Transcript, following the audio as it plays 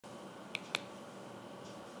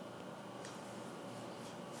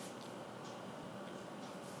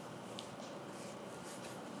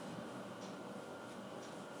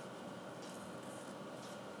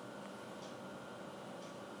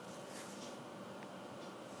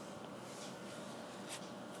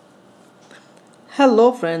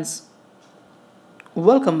Hello friends,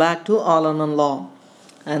 welcome back to allornonelaw,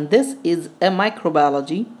 and this is a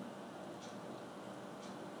microbiology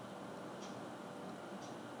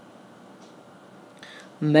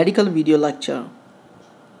medical video lecture.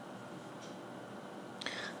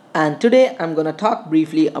 And today I'm going to talk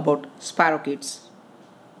briefly about spirochetes.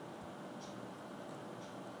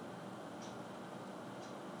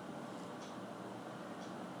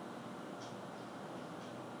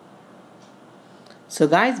 So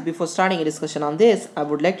guys, before starting a discussion on this, I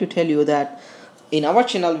would like to tell you that in our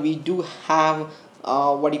channel we do have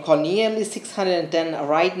what you call nearly 610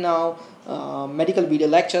 right now medical video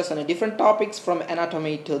lectures on different topics from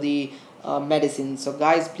anatomy to the medicine. So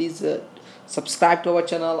guys, please subscribe to our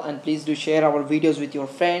channel and please do share our videos with your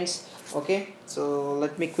friends. Okay, so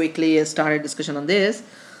let me quickly start a discussion on this.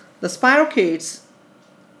 The spirochetes.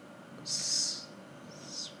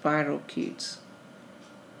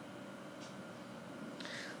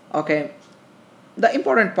 Okay, the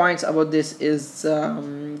important points about this is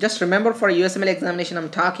just remember, for USML examination I'm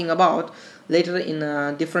talking about. Later in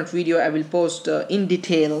a different video I will post in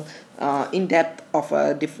detail, in depth of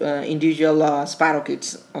individual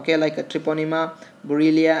spirochetes, okay, like a Treponema,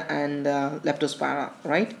 Borrelia and Leptospira,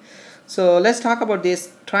 right? So let's talk about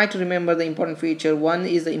this. Try to remember the important feature. One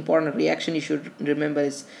is the important reaction you should remember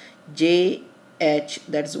is JH,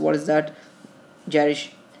 that's what is that?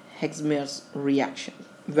 Jarisch-Hexmer's reaction,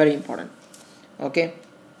 very important. Okay,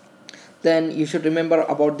 then you should remember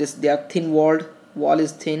about this. They are thin walled, wall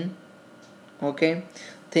is thin, okay,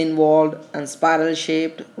 thin walled and spiral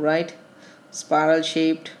shaped, right? Spiral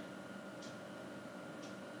shaped,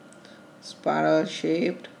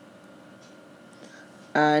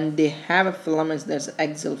 and they have a filaments, that's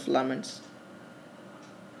axial filaments.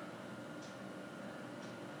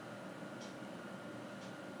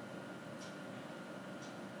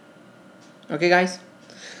 Okay guys,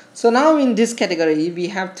 so now in this category we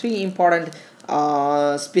have three important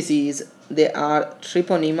species. They are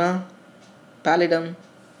Treponema pallidum,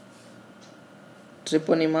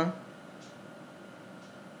 Treponema,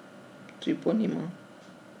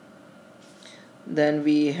 then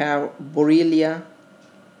we have Borrelia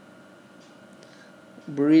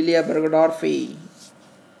burgdorferi.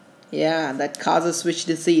 Yeah, that causes which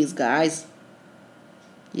disease, guys?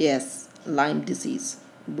 Yes, Lyme disease,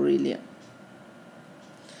 Borrelia.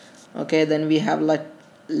 Okay, then we have like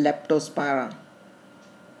Leptospira,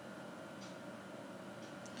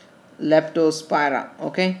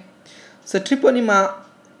 okay. So Treponema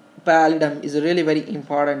pallidum is really very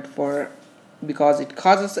important because it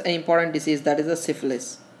causes an important disease, that is a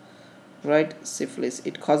syphilis, right?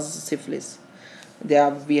 It causes syphilis.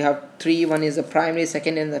 We have three. One is the primary,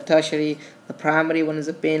 second and the tertiary. The primary one is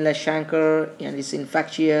a painless chancre and it's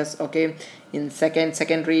infectious, okay. In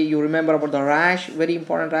secondary, you remember about the rash, very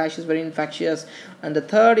important. Rash is very infectious. And the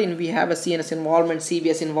third, we have a CNS involvement,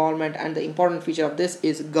 CVS involvement, and the important feature of this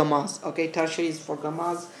is gammas, okay. Tertiary is for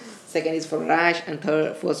gammas, second is for rash, and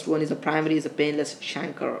first one is the primary is a painless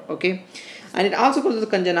chancre, okay. And it also causes the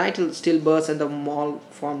congenital stillbirths and the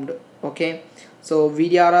malformed, okay. So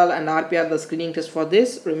VDRL and RPR, the screening test for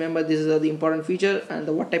this. Remember, this is the important feature. And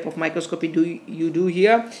what type of microscopy do you do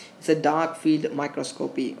here? It's a dark field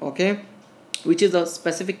microscopy, okay, which is a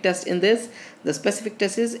specific test in this. The specific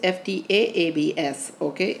test is FTA-ABS,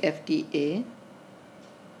 okay, FTA,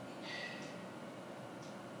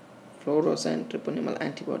 fluorescent treponemal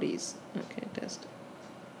antibodies, okay, test,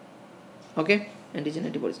 okay, antigen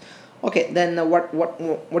antibodies. Okay, then what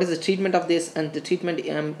is the treatment of this? And the treatment,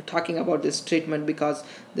 I'm talking about this treatment because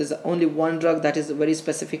there's only one drug that is very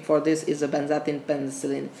specific for this, is a benzathine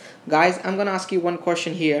penicillin. Guys, I'm gonna ask you one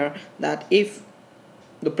question here, that if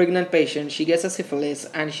the pregnant patient, she gets a syphilis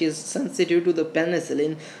and she is sensitive to the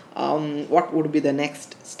penicillin, what would be the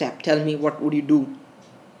next step? Tell me, what would you do?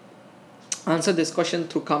 Answer this question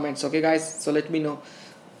through comments, okay guys? So let me know.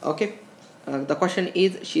 Okay, the question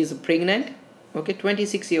is, she is pregnant, okay,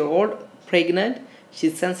 26-year-old pregnant,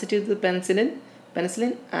 she's sensitive to the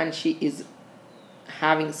penicillin, and she is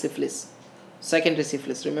having syphilis, secondary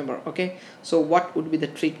syphilis, remember, okay. So what would be the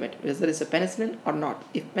treatment, whether it's a penicillin or not?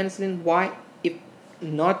 If penicillin, why? If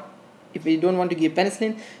not, if you don't want to give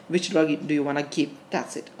penicillin, which drug do you want to give?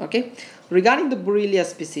 That's it, okay. Regarding the Borrelia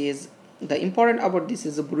species, the important about this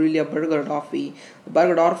is the Borrelia burgdorferi.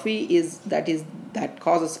 Burgdorferi is that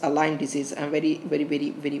causes a Lyme disease, and very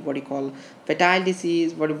what you call fatal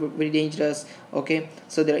disease, very dangerous, okay.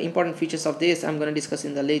 So there are important features of this I'm going to discuss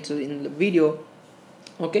later in the video,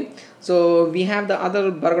 okay. So we have the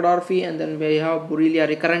other Burgdorferi, and then we have Borrelia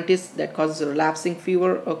recurrentis that causes relapsing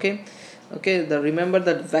fever, okay. Okay, remember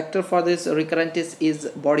that vector for this recurrentis is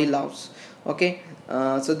body louse, Okay,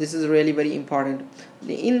 so this is really very important.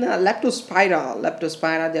 In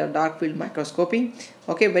leptospira, they are dark field microscopy.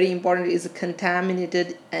 Okay, very important is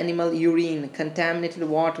contaminated animal urine, contaminated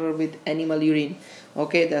water with animal urine.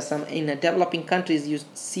 Okay, there's some in developing countries you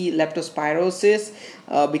see leptospirosis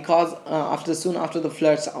because soon after the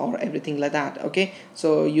floods or everything like that. Okay,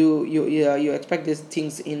 so you expect these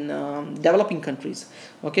things in developing countries.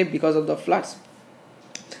 Okay, because of the floods.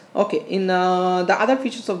 Okay, in the other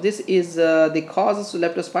features of this is the causes of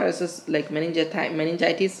leptospirosis like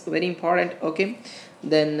meningitis, very important. Okay,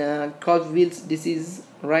 then cause Wills disease,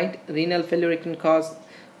 right? Renal failure it can cause.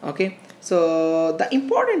 Okay, so the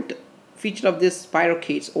important feature of this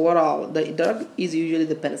spirochetes overall, the drug is usually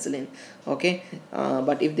the penicillin. Okay,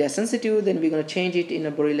 but if they are sensitive, then we're going to change it in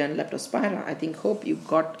a Borrelia and leptospira. I think hope you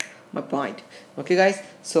got my point. Okay guys,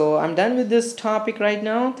 so I'm done with this topic right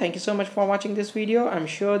now. Thank you so much for watching this video. I'm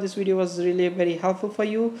sure this video was really very helpful for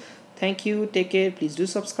you. Thank you, take care, please do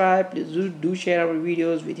subscribe, please do share our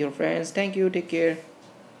videos with your friends. Thank you, take care.